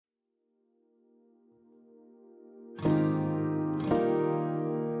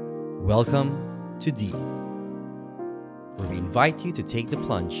Welcome to Deep, where we invite you to take the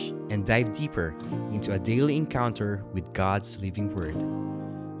plunge and dive deeper into a daily encounter with God's living Word.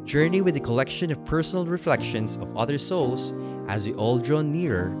 Journey with a collection of personal reflections of other souls as we all draw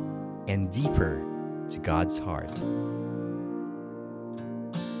nearer and deeper to God's heart.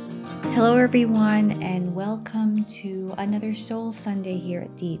 Hello, everyone, and welcome to another Soul Sunday here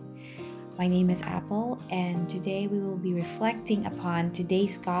at Deep. My name is Apple, and today we will be reflecting upon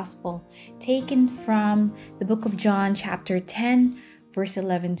today's gospel taken from the book of John, chapter 10, verse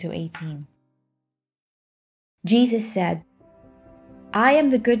 11 to 18. Jesus said, "I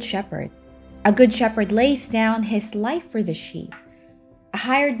am the good shepherd. A good shepherd lays down his life for the sheep. A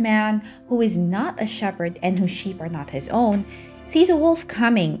hired man who is not a shepherd and whose sheep are not his own sees a wolf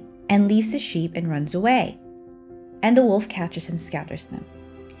coming and leaves the sheep and runs away. And the wolf catches and scatters them.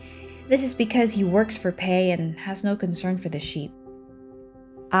 This is because he works for pay and has no concern for the sheep.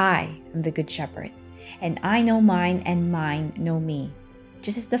 I am the good shepherd, and I know mine and mine know me,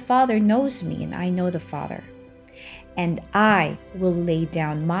 just as the Father knows me and I know the Father. And I will lay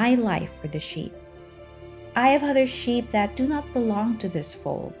down my life for the sheep. I have other sheep that do not belong to this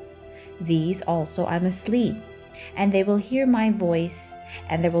fold. These also I must lead, and they will hear my voice,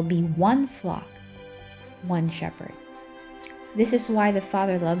 and there will be one flock, one shepherd. This is why the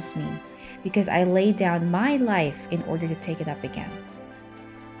Father loves me, because I lay down my life in order to take it up again.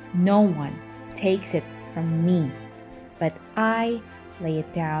 No one takes it from me, but I lay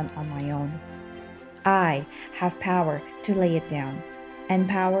it down on my own. I have power to lay it down, and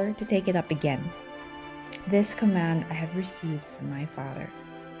power to take it up again. This command I have received from my Father."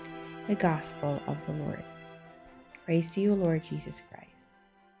 The Gospel of the Lord. Praise to you, Lord Jesus Christ.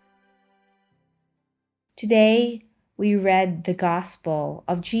 Today, we read the gospel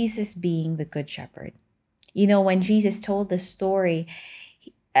of Jesus being the Good Shepherd. You know, when Jesus told the story,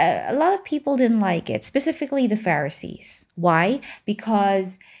 a lot of people didn't like it, specifically the Pharisees. Why?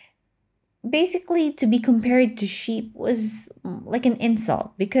 Because basically to be compared to sheep was like an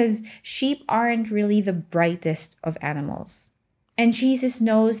insult, because sheep aren't really the brightest of animals. And Jesus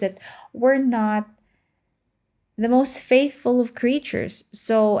knows that we're not the most faithful of creatures.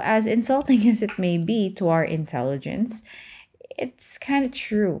 So as insulting as it may be to our intelligence, it's kind of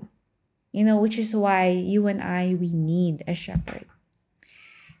true, which is why you and I, we need a shepherd.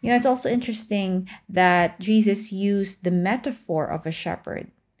 It's also interesting that Jesus used the metaphor of a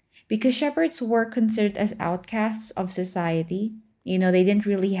shepherd, because shepherds were considered as outcasts of society. They didn't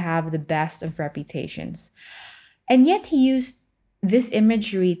really have the best of reputations. And yet he used this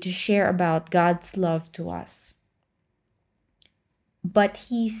imagery to share about God's love to us. But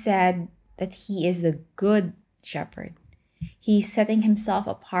he said that he is the good shepherd. He's setting himself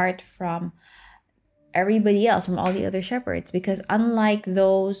apart from everybody else, from all the other shepherds, because unlike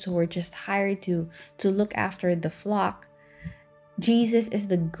those who were just hired to look after the flock, Jesus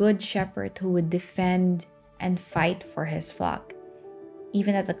is the good shepherd who would defend and fight for his flock,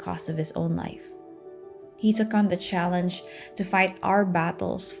 even at the cost of his own life. He took on the challenge to fight our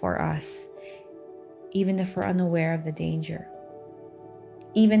battles for us, even if we're unaware of the danger.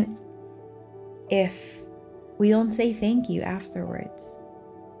 Even if we don't say thank you afterwards.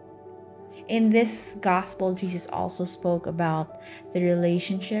 In this gospel, Jesus also spoke about the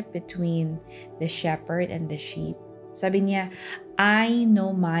relationship between the shepherd and the sheep. Sabi niya, "I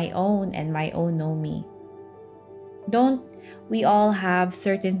know my own and my own know me." Don't we all have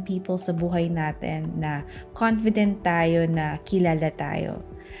certain people sa buhay natin na confident tayo na kilala tayo?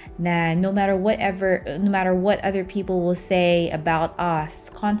 Na no matter what other people will say about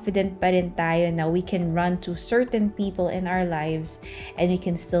us, confident pa rin tayo na we can run to certain people in our lives and we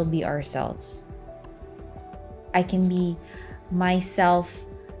can still be ourselves. I can be myself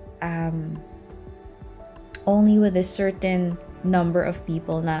only with a certain number of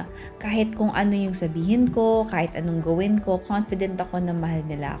people na kahit kung ano yung sabihin ko, kahit anong gawin ko, confident ako na mahal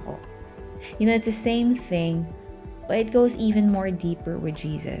nila ako. It's the same thing, but it goes even more deeper with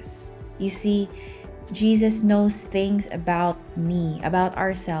Jesus. You see, Jesus knows things about me, about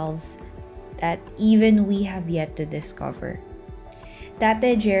ourselves, that even we have yet to discover.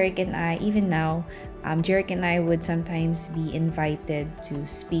 Dati, Jeric and I, even now, Jeric and I would sometimes be invited to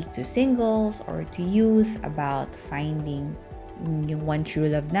speak to singles or to youth about finding yung one true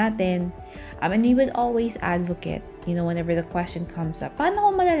love natin. And we would always advocate, whenever the question comes up, paano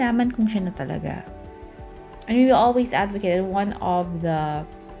ko malalaman kung siya na talaga? And we will always advocate one of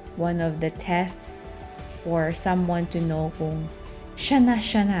the tests for someone to know kung siya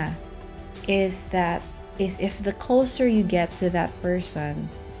na is if the closer you get to that person,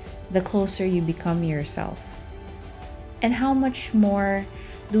 the closer you become yourself. And how much more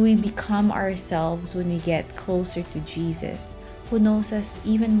Do we become ourselves when we get closer to Jesus, who knows us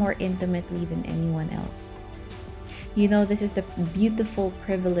even more intimately than anyone else? You know, this is the beautiful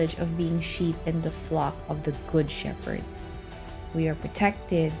privilege of being sheep in the flock of the Good Shepherd. We are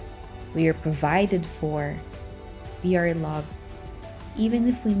protected, we are provided for, we are loved, even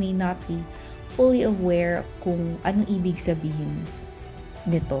if we may not be fully aware kung anong ibig sabihin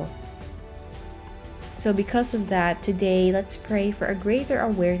nito. So because of that, today, let's pray for a greater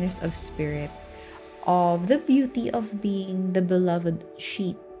awareness of spirit, of the beauty of being the beloved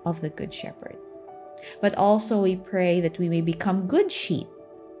sheep of the Good Shepherd. But also we pray that we may become good sheep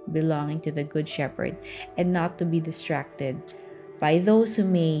belonging to the Good Shepherd and not to be distracted by those who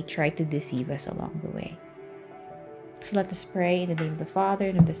may try to deceive us along the way. So let us pray in the name of the Father,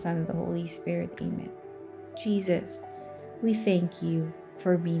 and of the Son, and of the Holy Spirit. Amen. Jesus, we thank you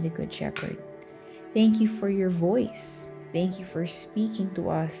for being the Good Shepherd. Thank you for your voice. Thank you for speaking to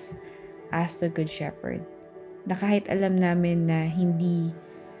us as the Good Shepherd. Na kahit alam namin na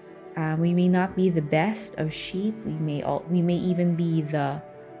we may not be the best of sheep, we may even be the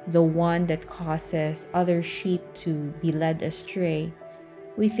one that causes other sheep to be led astray.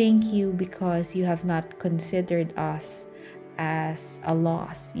 We thank you because you have not considered us as a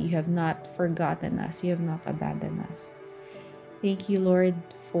loss. You have not forgotten us. You have not abandoned us. Thank you, Lord,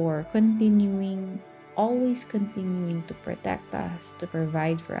 for always continuing to protect us, to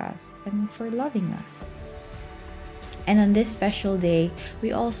provide for us, and for loving us. And on this special day,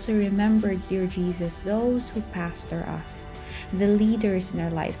 we also remember, dear Jesus, those who pastor us, the leaders in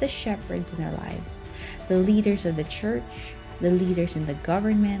our lives, the shepherds in our lives, the leaders of the church, the leaders in the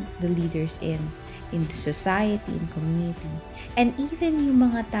government, the leaders in the society, in community, and even yung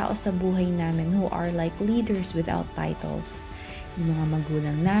mga tao sa buhay namin who are like leaders without titles. Yung mga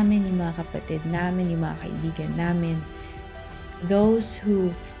magulang namin, yung mga kapatid namin, yung mga kaibigan namin. Those who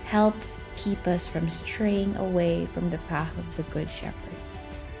help keep us from straying away from the path of the Good Shepherd.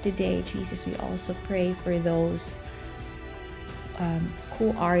 Today, Jesus, we also pray for those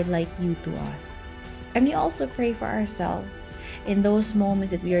who are like you to us. And we also pray for ourselves in those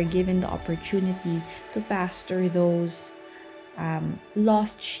moments that we are given the opportunity to pastor those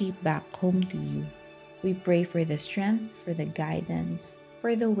lost sheep back home to you. We pray for the strength, for the guidance,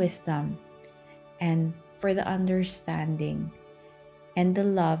 for the wisdom, and for the understanding and the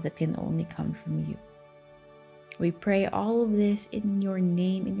love that can only come from you. We pray all of this in your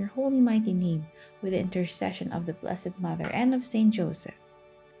name, in your holy mighty name, with the intercession of the Blessed Mother and of Saint Joseph.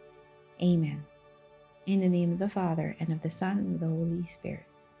 Amen. In the name of the Father, and of the Son, and of the Holy Spirit.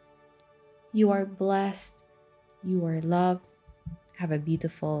 You are blessed. You are loved. Have a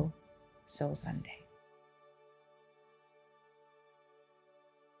beautiful Soul Sunday.